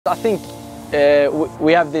I think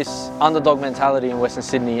we have this underdog mentality in Western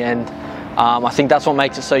Sydney, and I think that's what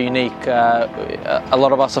makes it so unique. A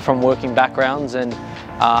lot of us are from working backgrounds, and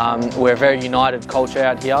we're a very united culture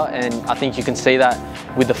out here, and I think you can see that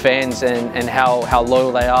with the fans and how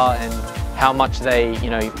loyal they are and how much they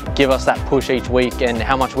give us that push each week and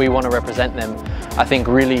how much we want to represent them. I think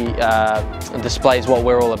really displays what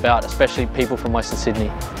we're all about, especially people from Western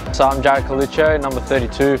Sydney. So I'm Carluccio, number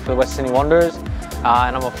 32 for the Western Sydney Wanderers.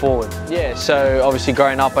 And I'm a forward. Yeah, so obviously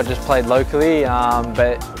growing up I just played locally,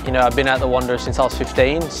 but I've been at the Wanderers since I was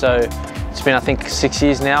 15, so it's been I think 6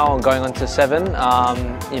 years now, going on to 7.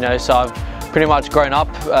 So I've pretty much grown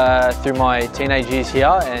up through my teenage years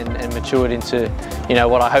here and matured into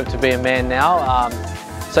what I hope to be a man now.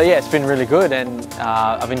 So yeah, it's been really good, and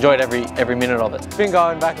I've enjoyed every minute of it. It's been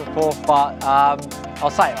going back and forth, but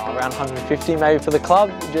I'll say around 150 maybe for the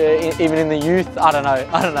club, even in the youth. I don't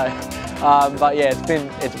know. But yeah,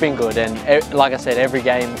 it's been good, and like I said, every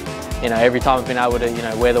game, every time I've been able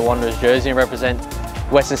to wear the Wanderers jersey and represent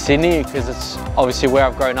Western Sydney, because it's obviously where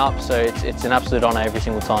I've grown up, so it's an absolute honour every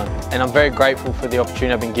single time. And I'm very grateful for the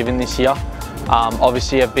opportunity I've been given this year.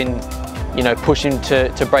 Obviously I've been pushing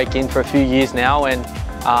to break in for a few years now, and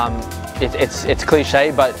it's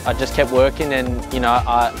cliche, but I just kept working, and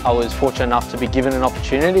I was fortunate enough to be given an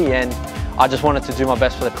opportunity, and I just wanted to do my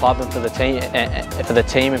best for the club and for the team,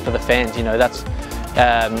 and for the fans. That's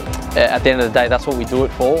at the end of the day, that's what we do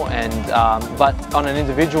it for. And but on an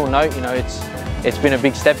individual note, it's been a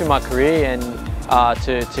big step in my career, and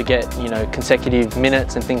to get consecutive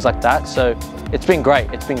minutes and things like that. So it's been great.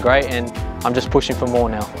 And I'm just pushing for more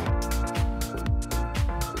now.